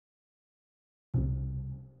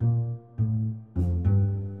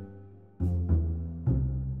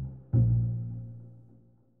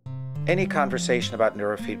Any conversation about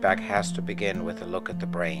neurofeedback has to begin with a look at the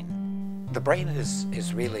brain. The brain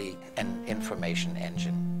is really an information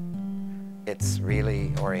engine. It's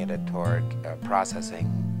really oriented toward processing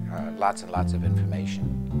lots and lots of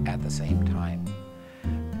information at the same time.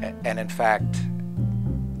 And in fact,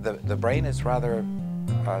 the brain is rather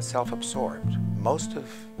self-absorbed. Most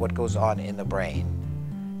of what goes on in the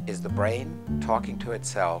brain is the brain talking to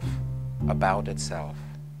itself about itself.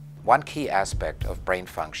 One key aspect of brain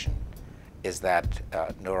function is that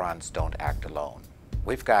neurons don't act alone.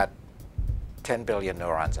 We've got 10 billion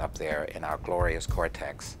neurons up there in our glorious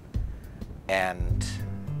cortex, and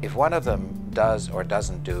if one of them does or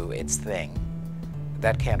doesn't do its thing,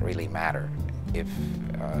 that can't really matter. If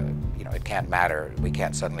it can't matter, we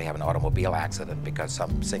can't suddenly have an automobile accident because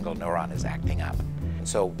some single neuron is acting up. And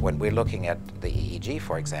so when we're looking at the EEG,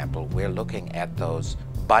 for example, we're looking at those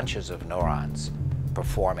bunches of neurons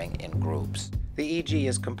performing in groups. The EEG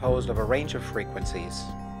is composed of a range of frequencies,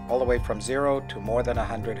 all the way from 0 to more than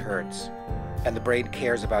 100 hertz, and the brain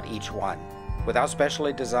cares about each one. Without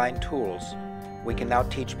specially designed tools, we can now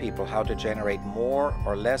teach people how to generate more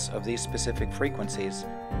or less of these specific frequencies,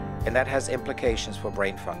 and that has implications for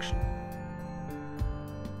brain function.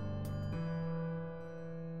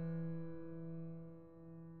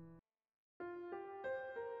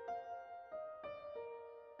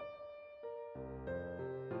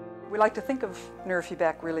 We like to think of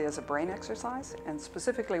neurofeedback really as a brain exercise, and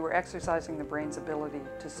specifically we're exercising the brain's ability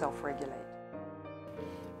to self-regulate.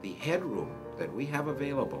 The headroom that we have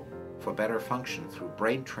available for better function through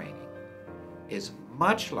brain training is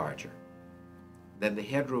much larger than the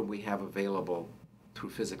headroom we have available through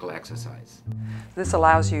physical exercise. This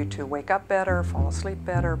allows you to wake up better, fall asleep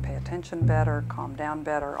better, pay attention better, calm down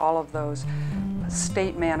better, all of those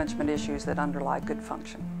state management issues that underlie good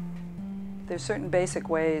function. There's certain basic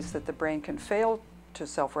ways that the brain can fail to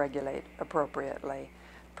self-regulate appropriately.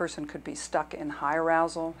 A person could be stuck in high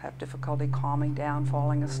arousal, have difficulty calming down,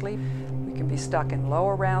 falling asleep. We can be stuck in low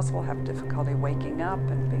arousal, have difficulty waking up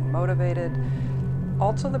and being motivated.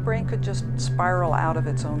 Also, the brain could just spiral out of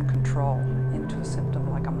its own control into a symptom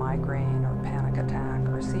like a migraine or a panic attack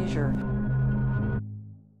or a seizure.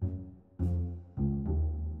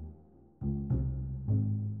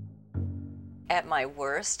 At my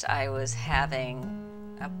worst, I was having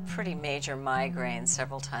a pretty major migraine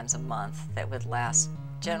several times a month that would last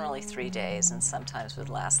generally 3 days and sometimes would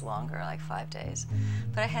last longer, like 5 days.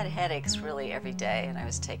 But I had headaches really every day, and I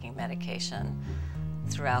was taking medication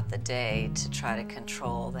throughout the day to try to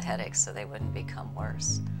control the headaches so they wouldn't become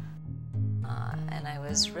worse. And I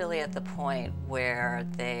was really at the point where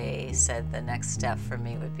they said the next step for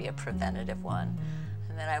me would be a preventative one.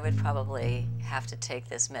 And then I would probably have to take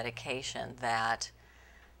this medication that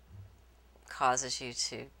causes you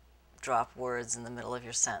to drop words in the middle of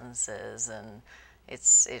your sentences, and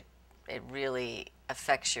it really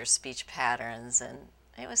affects your speech patterns, and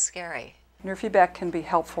it was scary. Neurofeedback can be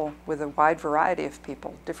helpful with a wide variety of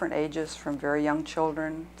people, different ages, from very young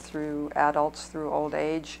children through adults, through old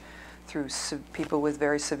age, through people with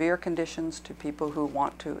very severe conditions, to people who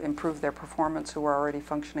want to improve their performance who are already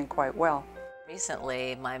functioning quite well.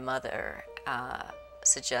 Recently, my mother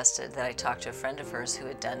suggested that I talk to a friend of hers who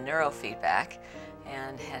had done neurofeedback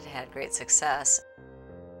and had had great success.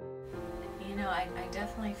 You know, I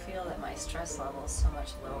definitely feel that my stress level is so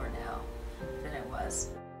much lower now than it was.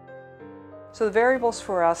 So the variables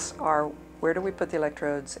for us are where do we put the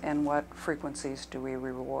electrodes and what frequencies do we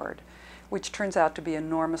reward, which turns out to be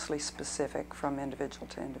enormously specific from individual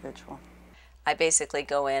to individual. I basically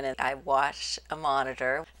go in and I watch a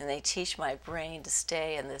monitor, and they teach my brain to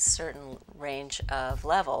stay in this certain range of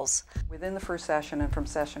levels. Within the first session and from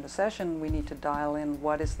session to session, we need to dial in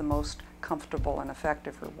what is the most comfortable and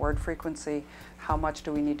effective reward frequency, how much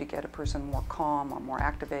do we need to get a person more calm or more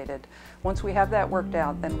activated. Once we have that worked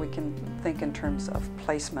out, then we can think in terms of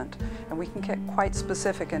placement, and we can get quite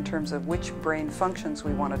specific in terms of which brain functions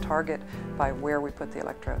we want to target by where we put the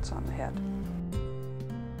electrodes on the head.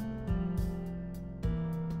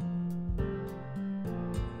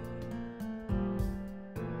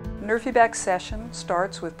 Neurofeedback session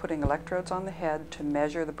starts with putting electrodes on the head to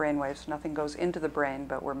measure the brain waves. Nothing goes into the brain,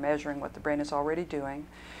 but we're measuring what the brain is already doing.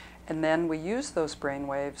 And then we use those brain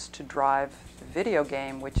waves to drive the video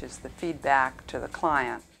game, which is the feedback to the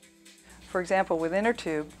client. For example, with inner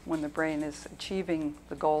tube, when the brain is achieving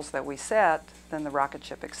the goals that we set, then the rocket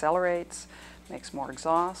ship accelerates, makes more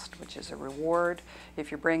exhaust, which is a reward. If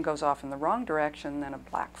your brain goes off in the wrong direction, then a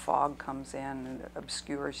black fog comes in and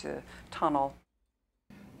obscures the tunnel.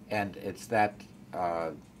 And it's that,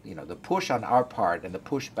 the push on our part and the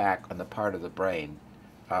push back on the part of the brain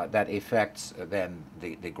that affects then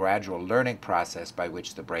the gradual learning process by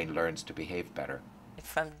which the brain learns to behave better.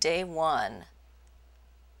 From day one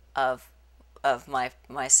of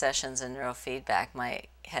my sessions in neurofeedback, my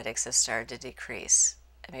headaches have started to decrease.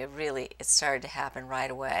 I mean, it started to happen right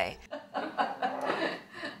away.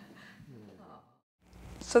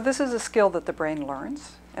 So this is a skill that the brain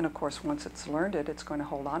learns, and of course once it's learned it, it's going to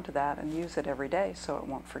hold on to that and use it every day so it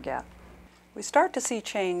won't forget. We start to see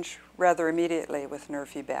change rather immediately with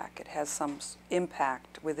neurofeedback. It has some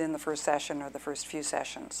impact within the first session or the first few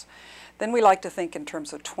sessions. Then we like to think in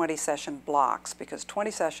terms of 20-session blocks, because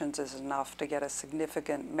 20 sessions is enough to get a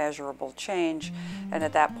significant measurable change, and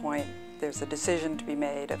at that point there's a decision to be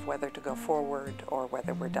made of whether to go forward or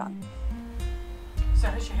whether we're done. So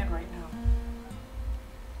how's your head right now?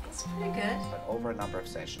 It's pretty good. But over a number of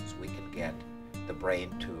sessions, we can get the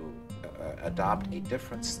brain to adopt a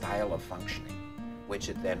different style of functioning, which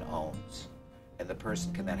it then owns. And the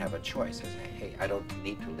person can then have a choice and say, hey, I don't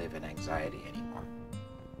need to live in anxiety anymore.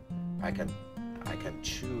 I can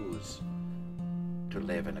choose to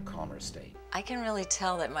live in a calmer state. I can really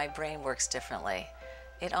tell that my brain works differently.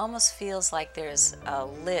 It almost feels like there's a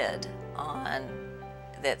lid on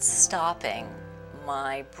that's stopping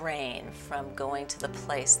my brain from going to the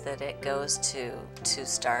place that it goes to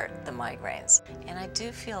start the migraines. And I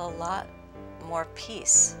do feel a lot more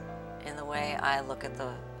peace in the way I look at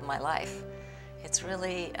my life. It's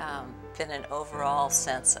really been an overall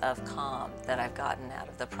sense of calm that I've gotten out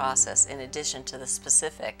of the process, in addition to the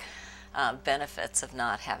specific benefits of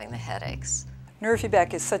not having the headaches.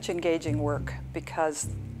 Neurofeedback is such engaging work because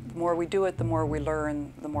the more we do it, the more we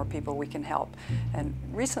learn, the more people we can help. And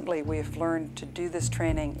recently we've learned to do this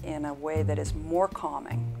training in a way that is more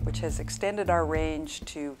calming, which has extended our range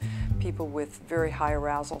to people with very high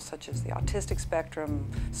arousal, such as the autistic spectrum,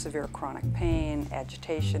 severe chronic pain,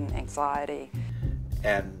 agitation, anxiety.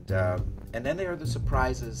 And then there are the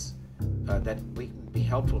surprises that we can be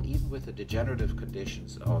helpful even with the degenerative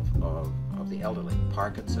conditions of the elderly,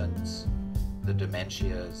 Parkinson's, the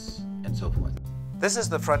dementias, and so forth. This is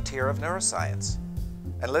the frontier of neuroscience,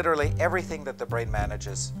 and literally everything that the brain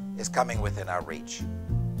manages is coming within our reach.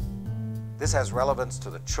 This has relevance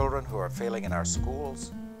to the children who are failing in our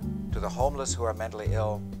schools, to the homeless who are mentally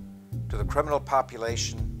ill, to the criminal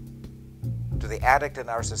population, to the addict in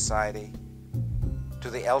our society,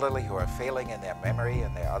 to the elderly who are failing in their memory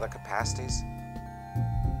and their other capacities.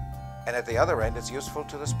 And at the other end, it's useful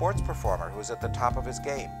to the sports performer who's at the top of his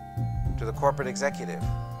game, to the corporate executive,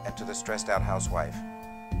 and to the stressed out housewife.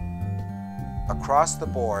 Across the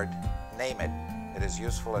board, name it, it is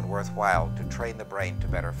useful and worthwhile to train the brain to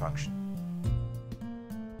better function.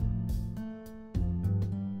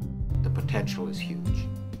 The potential is huge.